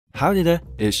Howdy there,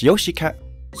 it's Yoshi Cat.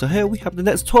 So here we have the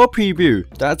next tour preview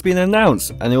that's been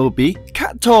announced, and it will be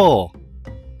Cat Tour.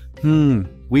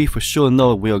 We for sure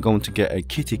know we are going to get a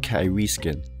Kitty Cat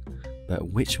reskin, but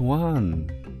which one?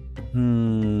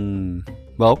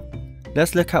 Well,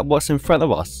 let's look at what's in front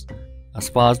of us. As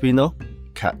far as we know,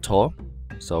 Cat Tour,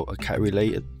 so a cat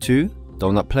related. 2,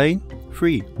 Donut Plane.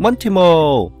 3,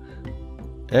 Montimo.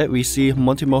 We see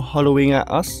Montimo hollowing at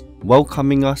us,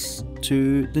 welcoming us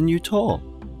to the new tour.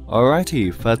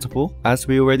 Alrighty, first of all, as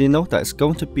we already know that it's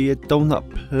going to be a Donut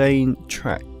Plane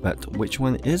track, but which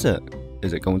one is it?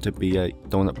 Is it going to be a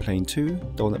Donut Plane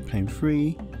 2, Donut Plane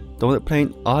 3, Donut Plane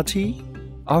RT,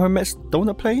 RMS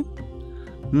Donut Plane?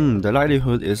 The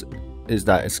likelihood is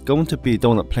that it's going to be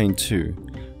Donut Plane 2.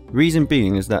 Reason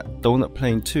being is that Donut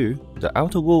Plane 2, the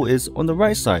outer wall is on the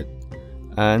right side,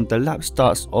 and the lap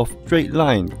starts off straight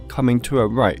line coming to a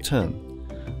right turn,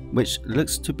 which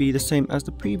looks to be the same as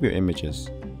the previous images.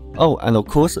 Oh, and of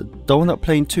course Donut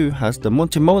Plane 2 has the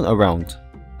Montimon around,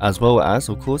 as well as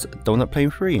of course Donut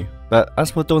Plane 3. But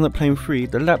as for Donut Plane 3,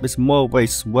 the lap is more of a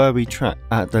swervy track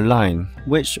at the line,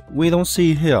 which we don't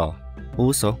see here.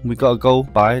 Also, we gotta go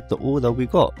by the order we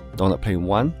got. Donut Plane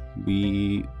 1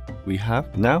 we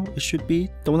have, now it should be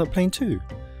Donut Plane 2.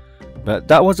 But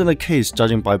that wasn't the case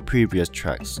judging by previous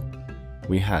tracks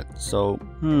we had, so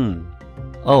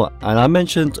Oh, and I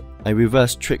mentioned a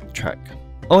reverse trick track,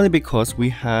 only because we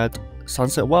had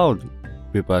Sunset Wild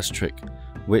reverse trick,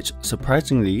 which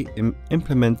surprisingly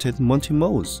implemented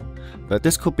Montimo's, but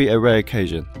this could be a rare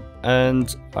occasion.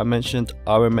 And I mentioned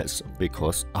RMS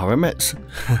because RMS,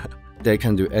 they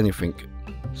can do anything.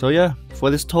 So yeah, for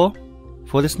this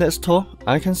next tour,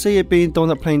 I can see it being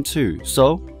Donut Plane 2,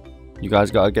 so you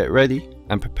guys gotta get ready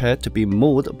and prepare to be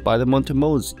mauled by the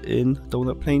Montimo's in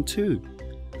Donut Plane 2.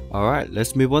 Alright,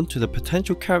 let's move on to the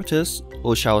potential characters,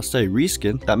 or shall I say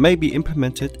reskin, that may be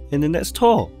implemented in the next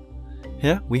tour.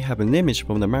 Here we have an image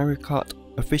from the Mario Kart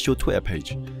official Twitter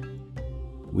page.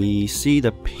 We see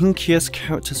the pinkiest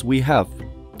characters we have: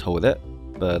 Toadette,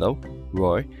 Birdo,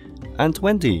 Roy, and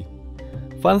Wendy.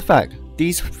 Fun fact,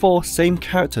 these 4 same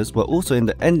characters were also in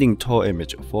the ending tour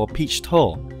image for Peach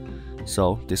Tour,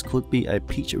 so this could be a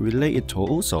Peach related tour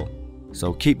also,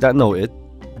 so keep that noted.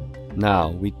 Now,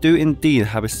 we do indeed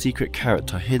have a secret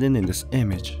character hidden in this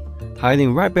image,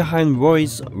 hiding right behind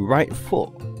Roy's right foot.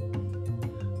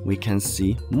 We can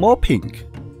see more pink,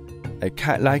 a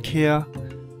cat-like hair,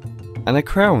 and a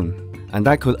crown, and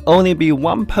that could only be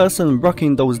one person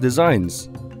rocking those designs.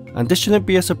 And this shouldn't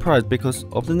be a surprise because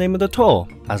of the name of the tour,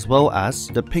 as well as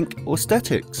the pink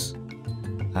aesthetics.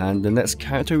 And the next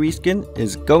character reskin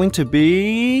is going to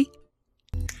be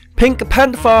Pink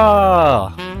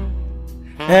Panther!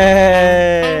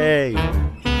 Hey!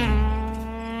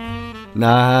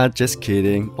 Nah, just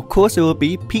kidding. Of course it will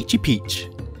be Peachy Peach.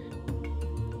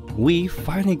 We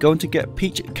finally going to get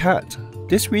Peach Cat.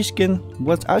 This reskin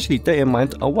was actually dated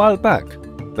mined a while back,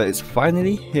 but it's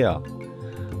finally here.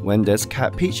 When there's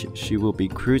Cat Peach, she will be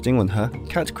cruising on her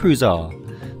Cat Cruiser,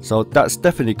 so that's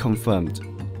definitely confirmed.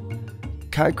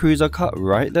 Cat Cruiser cut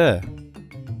right there.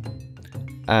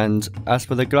 And as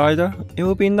for the glider, it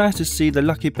will be nice to see the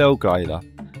Lucky Bell glider.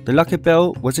 The Lucky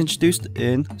Bell was introduced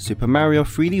in Super Mario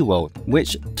 3D World,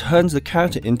 which turns the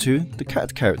character into the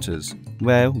cat characters,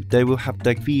 where they will have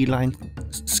their V-line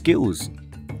skills.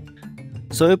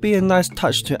 So it'll be a nice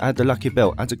touch to add the Lucky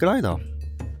Bell as a glider.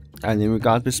 And in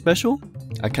regards to special,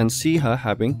 I can see her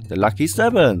having the Lucky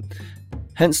 7,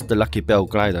 hence the Lucky Bell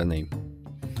glider name.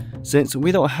 Since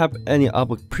we don't have any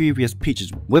other previous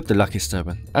Peaches with the Lucky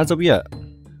 7 as of yet.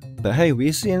 But hey,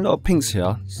 we're seeing a lot of pinks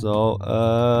here, so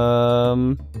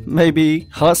maybe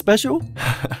Heart Special?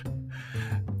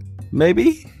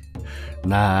 Maybe?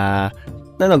 Nah,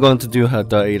 they're not going to do her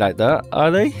dirty like that,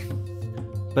 are they?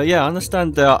 But yeah, I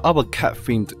understand there are other cat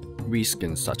themed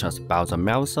reskins such as Bowser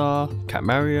Mouser, Cat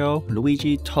Mario,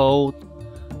 Luigi, Toad.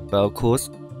 But of course,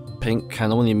 pink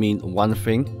can only mean one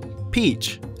thing: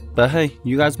 Peach. But hey,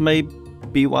 you guys may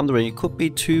be wondering, it could be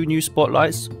 2 new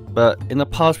spotlights, but in the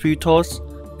past few tours,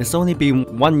 it's only been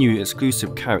 1 new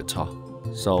exclusive character.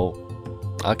 So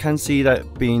I can see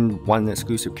that being 1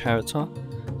 exclusive character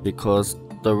because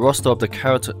the roster of the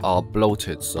characters are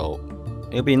bloated, so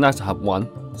it'll be nice to have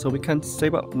 1 so we can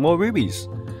save up more rubies.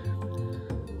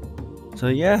 So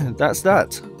yeah, that's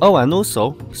that. Oh, and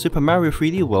also Super Mario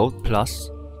 3D World plus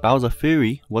Bowser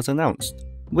Fury was announced,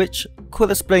 which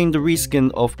could explain the reskin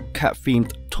of cat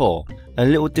themed tour. A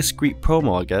little discreet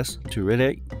promo, I guess, to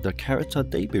relate the character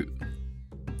debut.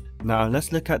 Now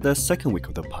let's look at the second week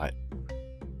of the pipe.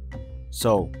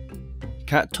 So,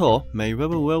 Cat Tour may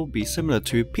very well be similar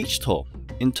to Peach Tour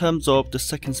in terms of the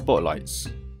second spotlights.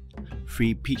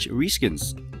 3 Peach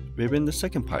reskins within the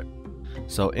second pipe.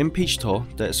 So in Peach Tour,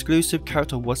 the exclusive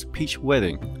character was Peach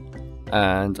Wedding,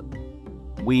 and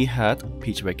we had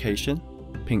Peach Vacation,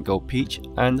 Pink Gold Peach,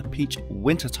 and Peach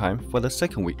Wintertime for the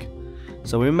second week.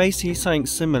 So we may see something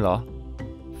similar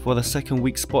for the second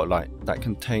week spotlight that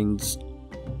contains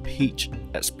Peach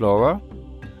Explorer,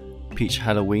 Peach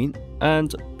Halloween,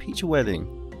 and Peach Wedding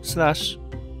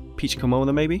 / Peach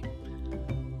Kimono maybe?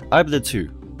 Either the two.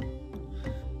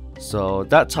 So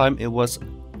that time it was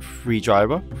 3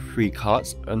 driver, 3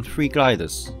 carts, and 3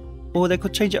 gliders. Or they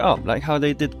could change it up like how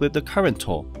they did with the current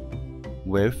tour,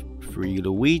 with 3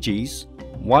 Luigis,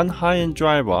 1 high-end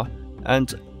driver,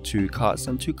 and 2 carts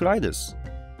and 2 gliders,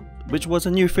 which was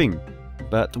a new thing.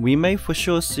 But we may for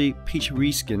sure see Peach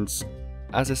reskins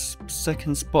as a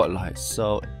second spotlight,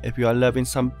 so if you are loving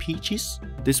some peaches,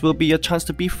 this will be your chance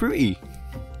to be fruity.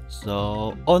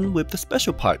 So on with the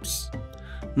special pipes.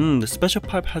 The special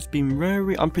pipe has been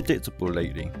very unpredictable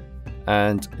lately,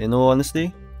 and in all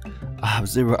honesty, I have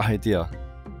zero idea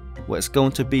what it's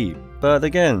going to be. But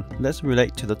again, let's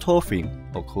relate to the tour theme.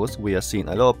 Of course, we are seeing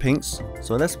a lot of pinks,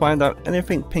 so let's find out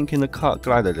anything pink in the Kart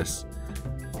glider list.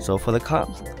 So for the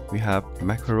Kart, we have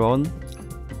Macaron,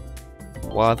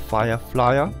 Wildfire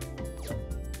Flyer,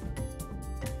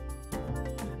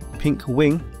 Pink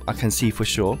Wing, I can see for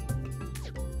sure,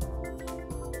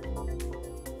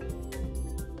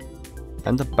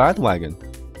 and the Bandwagon.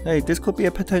 Hey, this could be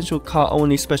a potential Kart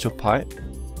only special pipe,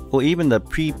 or even the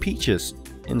pre-Peaches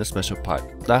in the special pipe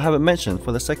that I haven't mentioned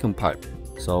for the second pipe.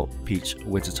 So Peach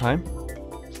Wintertime,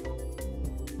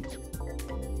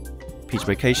 Peach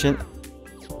Vacation,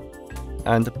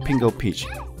 and Pink Gold Peach.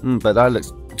 But that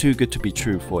looks too good to be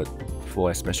true for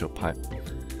a special pipe,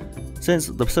 since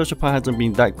the special pipe hasn't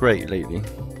been that great lately.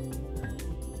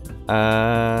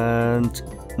 And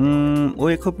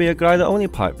or it could be a glider only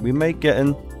pipe. We may get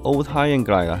an old high-end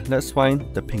glider. Let's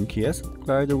find the pinkiest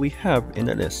glider we have in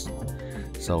the list.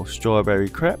 So Strawberry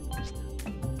Crepe,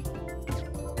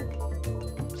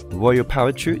 Royal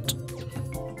Parachute,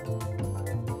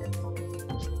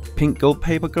 Pink Gold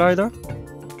Paper Glider.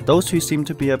 Those two seem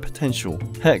to be a potential.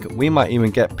 Heck, we might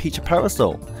even get Peach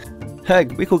Parasol.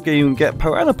 Heck, we could even get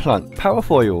Piranha Plant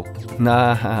Parafoil.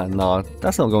 Nah,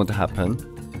 that's not going to happen.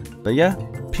 But yeah,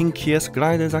 pinkiest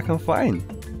gliders I can find.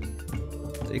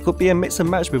 It could be a mix and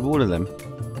match with all of them.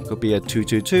 It could be a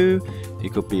 222,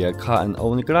 it could be a Kart and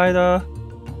only glider.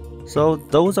 So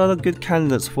those are the good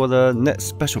candidates for the next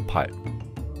special pipe,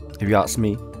 if you ask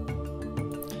me.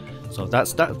 So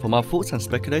that's that for my thoughts and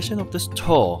speculation of this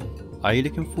tour. Are you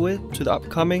looking forward to the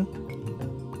upcoming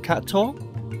Cat tour?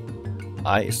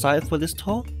 Are you excited for this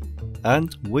tour?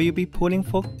 And will you be pulling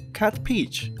for Cat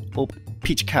Peach or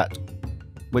Peach Cat?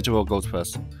 Whichever goes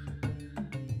first.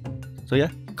 So yeah,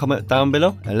 comment down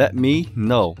below and let me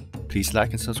know. Please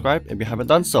like and subscribe if you haven't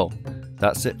done so.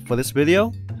 That's it for this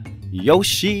video.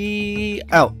 Yoshi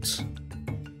out!